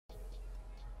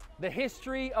The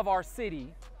history of our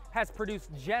city has produced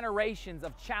generations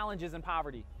of challenges and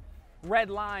poverty.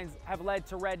 Red lines have led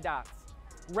to red dots.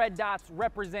 Red dots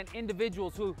represent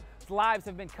individuals whose lives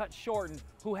have been cut short and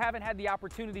who haven't had the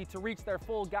opportunity to reach their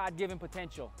full God-given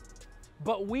potential.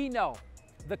 But we know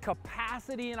the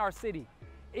capacity in our city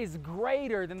is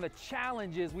greater than the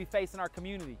challenges we face in our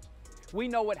community. We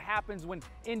know what happens when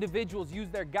individuals use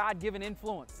their God-given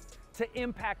influence to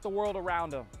impact the world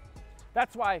around them.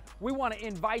 That's why we want to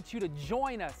invite you to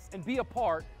join us and be a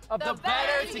part of the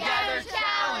Better Together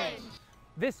Challenge.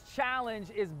 This challenge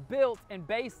is built and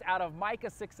based out of Micah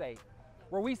 6:8,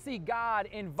 where we see God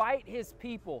invite his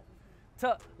people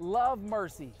to love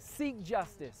mercy, seek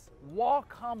justice,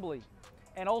 walk humbly,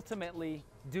 and ultimately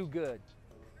do good.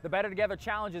 The Better Together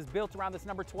Challenge is built around this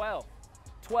number 12.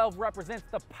 12 represents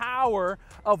the power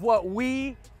of what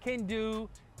we can do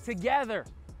together.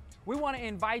 We want to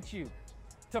invite you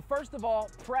to, first of all,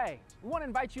 pray. We want to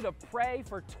invite you to pray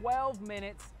for 12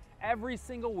 minutes every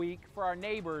single week for our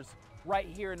neighbors right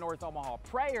here in North Omaha.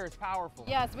 Prayer is powerful.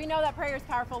 Yes, we know that prayer is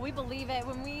powerful. We believe it.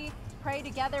 When we pray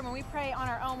together, when we pray on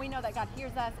our own, we know that God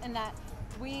hears us and that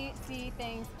we see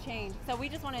things change. So we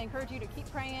just want to encourage you to keep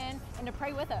praying and to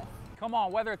pray with us. Come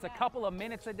on, whether it's a couple of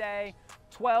minutes a day,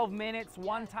 12 minutes,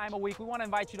 one time a week, we want to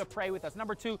invite you to pray with us.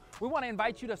 Number two, we want to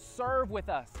invite you to serve with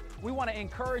us. We want to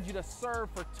encourage you to serve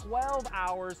for 12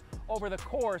 hours over the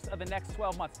course of the next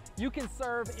 12 months. You can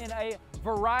serve in a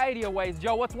variety of ways.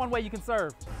 Joe, what's one way you can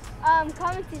serve? Coming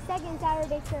to Second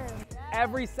Saturday Serve.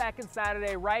 Every second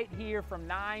Saturday right here from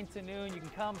 9 to noon, you can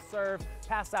come serve,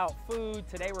 pass out food.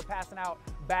 Today we're passing out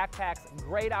backpacks.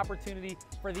 Great opportunity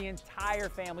for the entire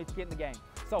family to get in the game.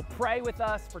 So pray with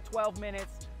us for 12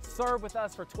 minutes, serve with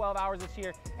us for 12 hours this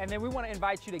year, and then we want to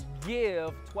invite you to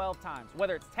give 12 times,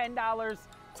 whether it's $10,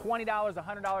 $20,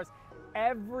 $100.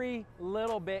 Every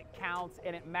little bit counts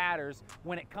and it matters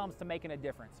when it comes to making a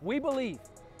difference. We believe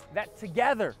that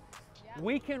together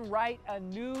we can write a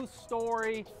new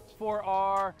story for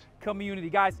our community.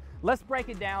 Guys, let's break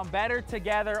it down. Better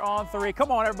Together on 3.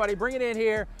 Come on, everybody, bring it in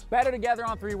here. Better Together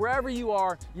on 3. Wherever you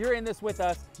are, you're in this with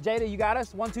us. Jada, you got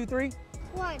us? 1, 2, 3.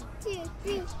 1, 2,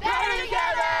 3. Better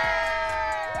Together!